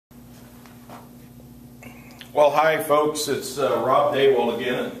Well, hi folks, it's Rob Dawalt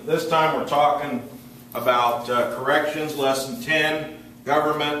again. And this time we're talking about corrections, lesson 10,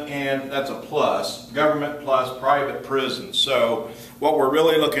 government, and that's a plus, government plus private prisons. So what we're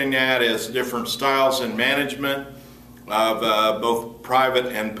really looking at is different styles in management of both private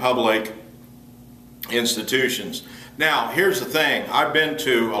and public institutions. Now, here's the thing. I've been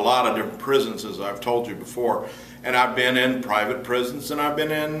to a lot of different prisons, as I've told you before, and I've been in private prisons and I've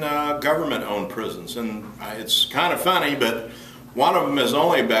been in government-owned prisons. And it's kind of funny, but one of them is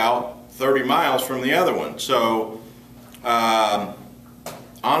only about 30 miles from the other one. So,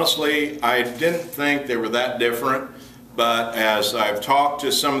 honestly, I didn't think they were that different, but as I've talked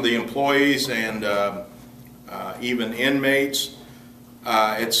to some of the employees and even inmates,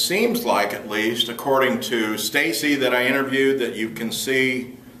 it seems like, at least according to Stacy that I interviewed, that you can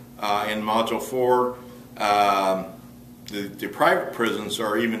see in Module 4, the private prisons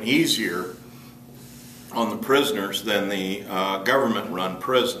are even easier on the prisoners than the government-run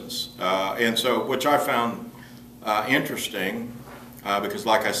prisons, and so, which I found interesting because,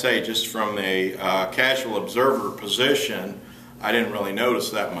 like I say, just from a casual observer position, I didn't really notice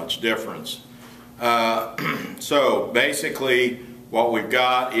that much difference. So basically, what we've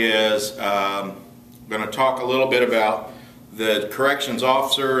got is I'm going to talk a little bit about the corrections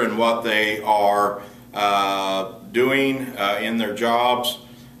officer and what they are doing in their jobs.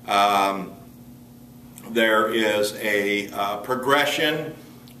 There is a progression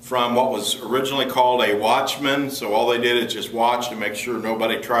from what was originally called a watchman, so all they did is just watch to make sure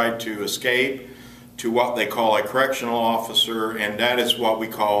nobody tried to escape, to what they call a correctional officer, and that is what we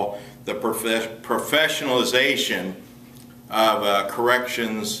call the professionalization of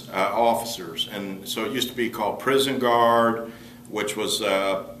corrections officers. And so it used to be called prison guard, which was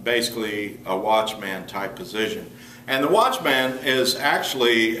basically a watchman type position. And the watchman is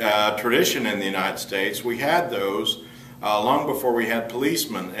actually a tradition in the United States. We had those long before we had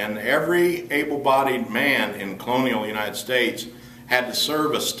policemen, and every able-bodied man in colonial United States had to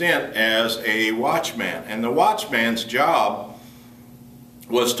serve a stint as a watchman. And the watchman's job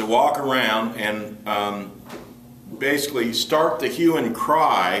was to walk around and basically start the hue and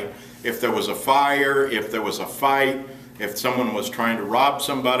cry if there was a fire, if there was a fight, if someone was trying to rob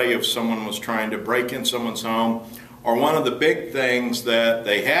somebody, if someone was trying to break in someone's home. Or one of the big things that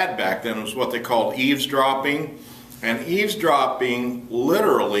they had back then was what they called eavesdropping. And eavesdropping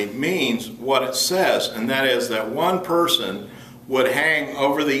literally means what it says, and that is that one person would hang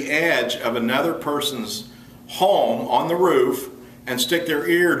over the edge of another person's home on the roof and stick their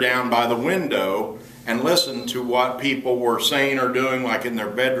ear down by the window and listen to what people were saying or doing, like in their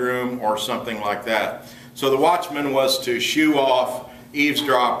bedroom or something like that. So the watchman was to shoo off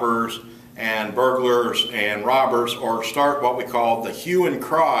eavesdroppers and burglars and robbers, or start what we call the hue and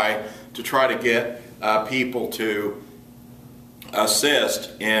cry to try to get people to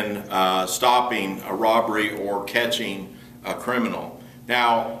assist in stopping a robbery or catching a criminal.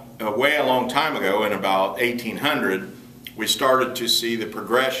 Now, way a long time ago, in about 1800, we started to see the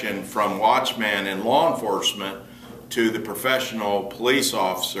progression from watchman in law enforcement to the professional police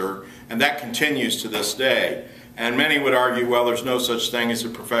officer, and that continues to this day. And many would argue, well, there's no such thing as a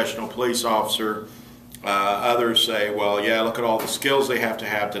professional police officer. Others say, well, yeah, look at all the skills they have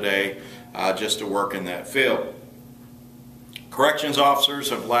today just to work in that field. Corrections officers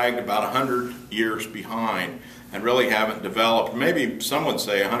have lagged about 100 years behind and really haven't developed, maybe some would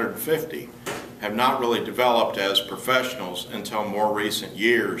say 150, have not really developed as professionals until more recent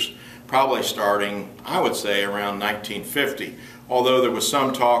years, probably starting, I would say, around 1950. Although there was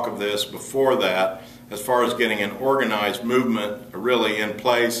some talk of this before that, as far as getting an organized movement really in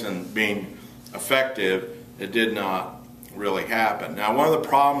place and being effective, it did not really happen. Now, one of the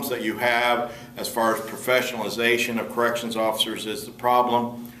problems that you have as far as professionalization of corrections officers is the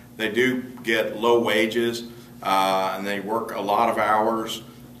problem. They do get low wages and they work a lot of hours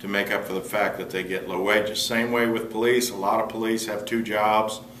to make up for the fact that they get low wages. Same way with police. A lot of police have two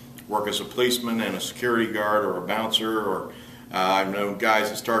jobs, work as a policeman and a security guard or a bouncer, or I've known guys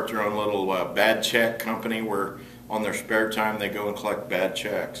that start their own little bad check company where on their spare time they go and collect bad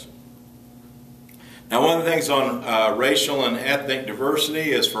checks. Now, one of the things on racial and ethnic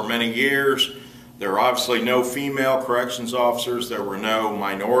diversity is, for many years there were obviously no female corrections officers, there were no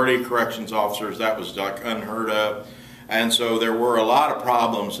minority corrections officers. That was like unheard of. And so there were a lot of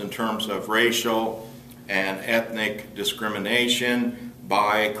problems in terms of racial and ethnic discrimination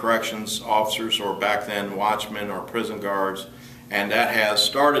by corrections officers, or back then watchmen or prison guards, and that has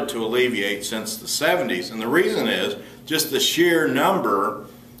started to alleviate since the 70s. And the reason is just the sheer number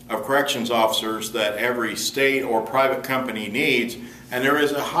of corrections officers that every state or private company needs, and there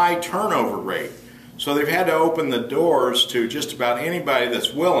is a high turnover rate. So they've had to open the doors to just about anybody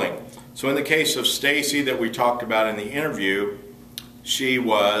that's willing. So in the case of Stacy that we talked about in the interview, she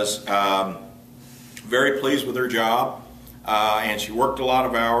was very pleased with her job, and she worked a lot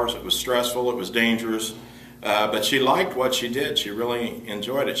of hours. It was stressful, it was dangerous, but she liked what she did. She really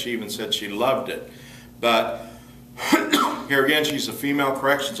enjoyed it. She even said she loved it. But here again, she's a female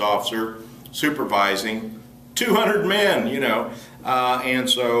corrections officer supervising 200 men, you know, and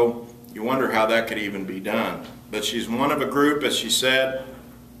so you wonder how that could even be done. But she's one of a group, as she said.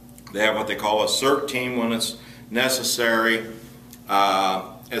 They have what they call a CERT team when it's necessary.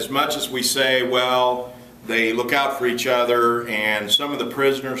 As much as we say, well, they look out for each other and some of the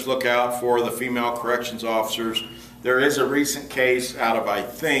prisoners look out for the female corrections officers, there is a recent case out of, I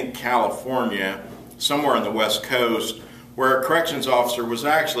think, California, somewhere on the West Coast, where a corrections officer was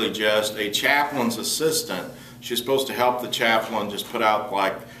actually just a chaplain's assistant. She's supposed to help the chaplain just put out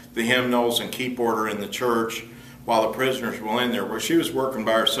like the hymnals and keep order in the church while the prisoners were in there. Where she was working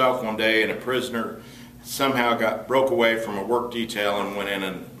by herself one day and a prisoner somehow broke away from a work detail and went in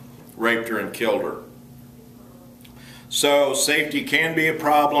and raped her and killed her. So safety can be a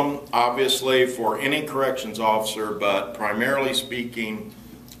problem, obviously, for any corrections officer, but primarily speaking,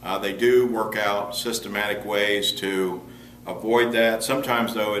 they do work out systematic ways to avoid that.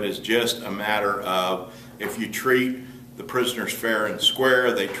 Sometimes, though, it is just a matter of if you treat the prisoners fair and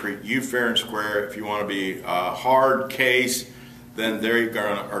square, they treat you fair and square. If you want to be a hard case, then they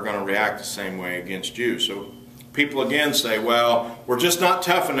are going to react the same way against you. So people again say, well, we're just not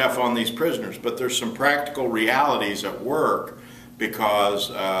tough enough on these prisoners, but there's some practical realities at work because,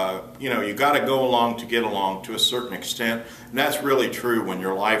 you know, you got to go along to get along to a certain extent, and that's really true when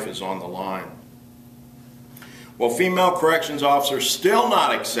your life is on the line. Well, female corrections officers still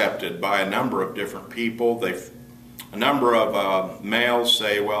not accepted by a number of different people. A number of males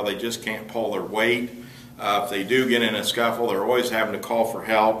say, well, they just can't pull their weight. If they do get in a scuffle, they're always having to call for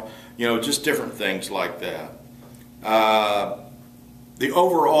help. You know, just different things like that. The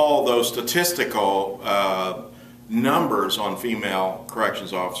overall, though, statistical numbers on female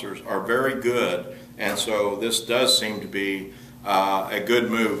corrections officers are very good, and so this does seem to be a good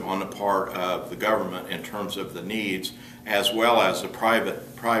move on the part of the government in terms of the needs as well as the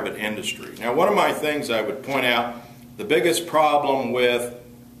private industry. Now, one of my things I would point out, the biggest problem with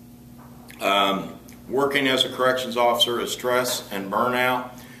working as a corrections officer is stress and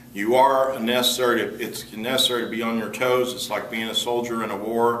burnout. You are it's necessary to be on your toes. It's like being a soldier in a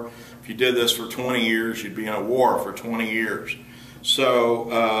war. If you did this for 20 years, you'd be in a war for 20 years.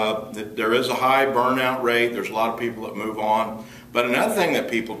 So there is a high burnout rate. There's a lot of people that move on. But another thing that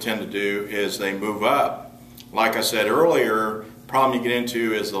people tend to do is they move up. Like I said earlier, the problem you get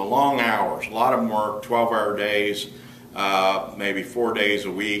into is the long hours. A lot of them work 12-hour days, maybe 4 days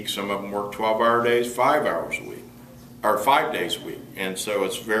a week. Some of them work 12-hour days, 5 hours a week, or 5 days a week. And so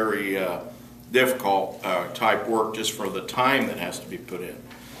it's very difficult type work just for the time that has to be put in.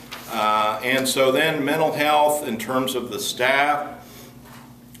 And so then mental health in terms of the staff,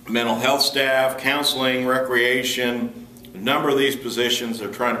 mental health staff, counseling, recreation, a number of these positions, they're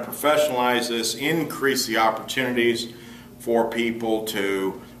trying to professionalize this, increase the opportunities for people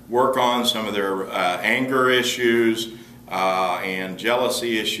to work on some of their anger issues and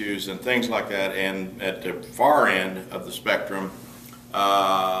jealousy issues and things like that. And at the far end of the spectrum,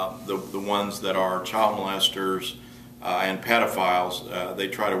 the ones that are child molesters and pedophiles, they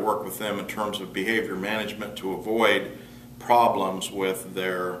try to work with them in terms of behavior management to avoid problems with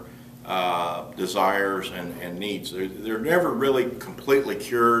their desires and needs. They're never really completely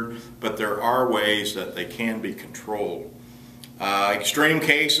cured, but there are ways that they can be controlled. Extreme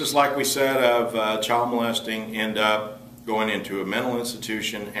cases, like we said, of child molesting end up going into a mental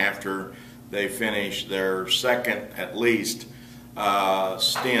institution after they finish their second, at least,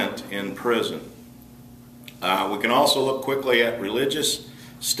 stint in prison. We can also look quickly at religious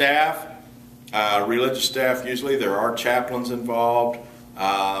staff. Religious staff, usually there are chaplains involved.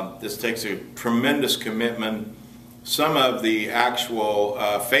 This takes a tremendous commitment. Some of the actual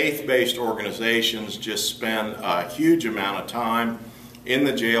faith-based organizations just spend a huge amount of time in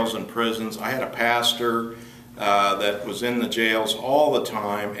the jails and prisons. I had a pastor that was in the jails all the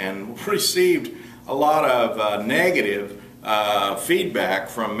time and received a lot of negative feedback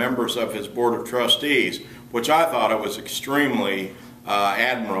from members of his board of trustees, which I thought it was extremely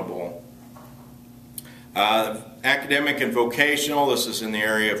admirable. Academic and vocational, this is in the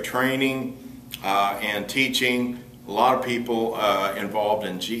area of training and teaching. A lot of people involved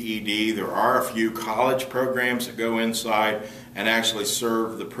in GED. There are a few college programs that go inside and actually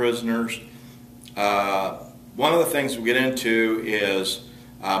serve the prisoners. One of the things we get into is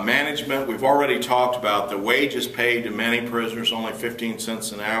Management, we've already talked about the wages paid to many prisoners, only 15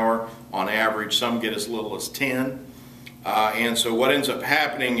 cents an hour on average. Some get as little as 10. And so what ends up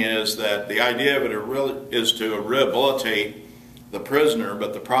happening is that the idea of it is to rehabilitate the prisoner,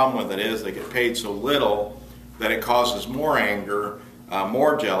 but the problem with it is they get paid so little that it causes more anger,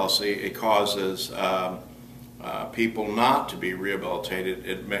 more jealousy. It causes people not to be rehabilitated.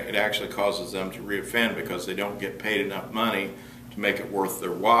 It actually causes them to reoffend because they don't get paid enough money to make it worth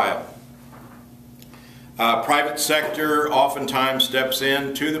their while. Private sector oftentimes steps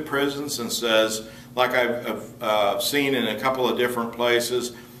in to the prisons and says, like I've seen in a couple of different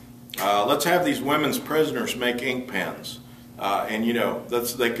places, let's have these women's prisoners make ink pens. And you know,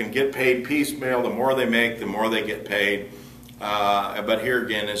 they can get paid piecemeal. The more they make, the more they get paid. But here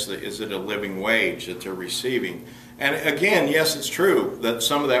again, is it a living wage that they're receiving? And again, yes, it's true that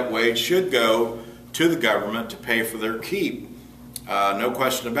some of that wage should go to the government to pay for their keep. No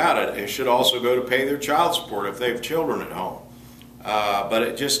question about it. It should also go to pay their child support if they have children at home. But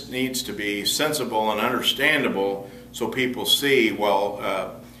it just needs to be sensible and understandable so people see,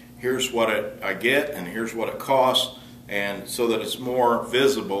 well, here's what I get and here's what it costs, and so that it's more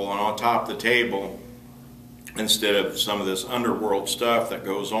visible and on top of the table instead of some of this underworld stuff that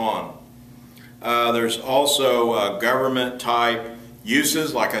goes on. There's also government type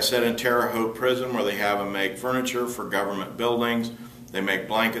uses, like I said, in Terre Haute prison, where they have them make furniture for government buildings. They make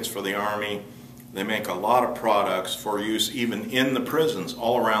blankets for the Army. They make a lot of products for use even in the prisons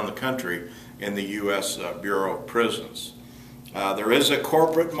all around the country in the U.S. Bureau of Prisons. There is a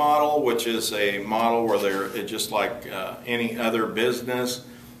corporate model, which is a model where they're just like any other business,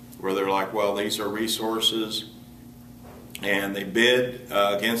 where they're like, well, these are resources, and they bid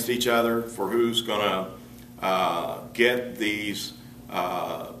against each other for who's going to get these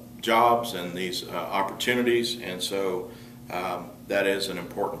jobs and these opportunities, and so that is an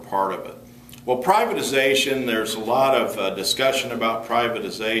important part of it. Well, privatization, there's a lot of discussion about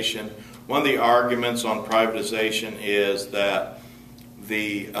privatization. One of the arguments on privatization is that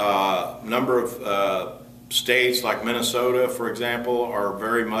the number of states like Minnesota, for example, are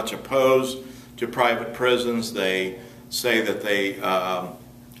very much opposed to private prisons. They say that they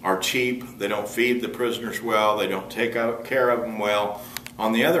are cheap, they don't feed the prisoners well, they don't take care of them well.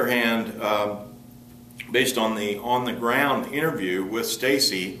 On the other hand, based on the on-the-ground interview with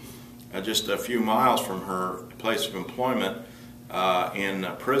Stacy, just a few miles from her place of employment in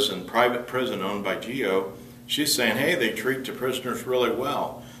a prison, private prison owned by GEO, she's saying, hey, they treat the prisoners really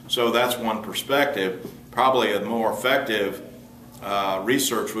well. So that's one perspective. Probably a more effective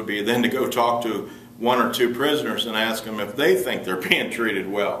research would be then to go talk to one or two prisoners and ask them if they think they're being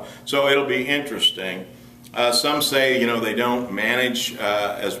treated well. So it'll be interesting. Some say, you know, they don't manage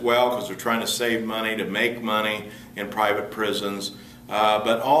as well because they're trying to save money, to make money in private prisons.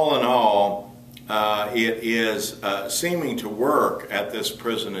 But all in all, it is seeming to work at this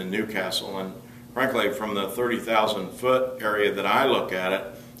prison in Newcastle. And frankly, from the 30,000 foot area that I look at it,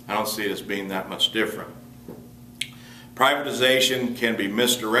 I don't see it as being that much different. Privatization can be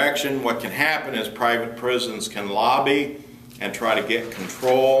misdirection. What can happen is private prisons can lobby and try to get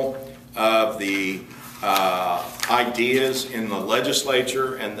control of the ideas in the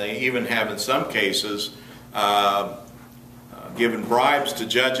legislature, and they even have in some cases given bribes to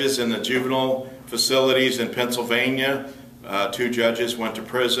judges in the juvenile facilities in Pennsylvania. 2 judges went to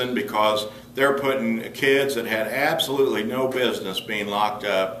prison because they're putting kids that had absolutely no business being locked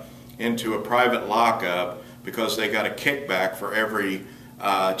up into a private lockup because they got a kickback for every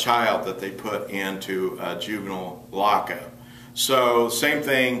child that they put into a juvenile lockup. So same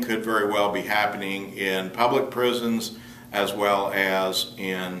thing could very well be happening in public prisons as well as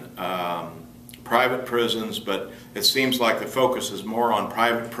in private prisons, but it seems like the focus is more on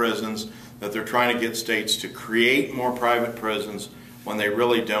private prisons, that they're trying to get states to create more private prisons when they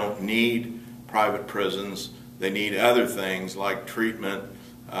really don't need private prisons. They need other things like treatment,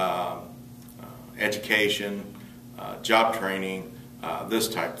 education, job training, this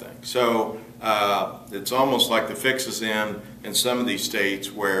type thing. So it's almost like the fix is in some of these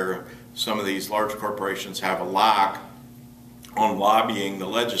states where some of these large corporations have a lock on lobbying the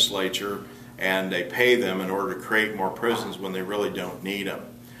legislature, and they pay them in order to create more prisons when they really don't need them.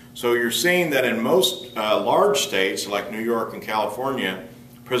 So you're seeing that in most large states like New York and California,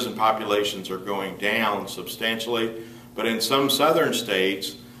 prison populations are going down substantially, but in some southern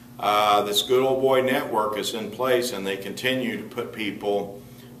states, this good old boy network is in place, and they continue to put people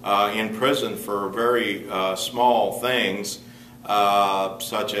in prison for very small things,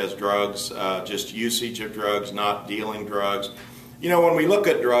 such as drugs, just usage of drugs, not dealing drugs. You know, when we look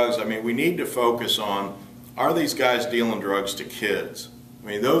at drugs, I mean, we need to focus on, are these guys dealing drugs to kids? I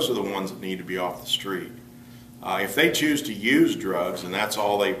mean, those are the ones that need to be off the street. If they choose to use drugs, and that's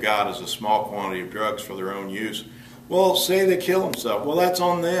all they've got is a small quantity of drugs for their own use, well, say they kill themselves. Well, that's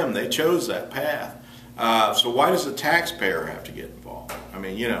on them. They chose that path. So why does the taxpayer have to get involved? I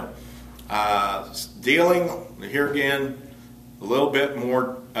mean, you know, dealing, here again, a little bit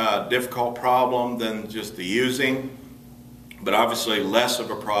more difficult problem than just the using, but obviously less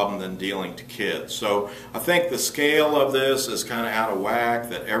of a problem than dealing to kids. So I think the scale of this is kind of out of whack,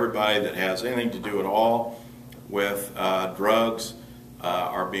 that everybody that has anything to do at all with drugs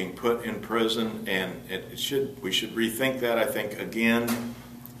are being put in prison, and we should rethink that, I think, again,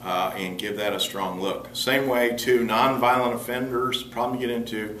 and give that a strong look. Same way to nonviolent offenders, problem you get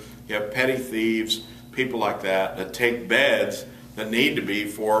into, you have petty thieves, people like that take beds that need to be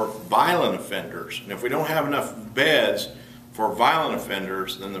for violent offenders. And if we don't have enough beds for violent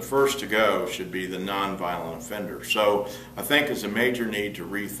offenders, then the first to go should be the nonviolent offenders. So I think it's a major need to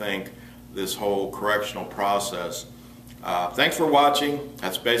rethink this whole correctional process. Thanks for watching.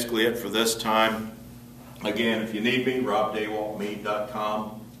 That's basically it for this time. Again, if you need me,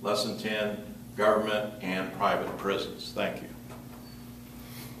 robdawaltme.com, Lesson 10, Government and Private Prisons. Thank you.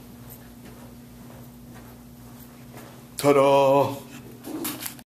 Ta-da!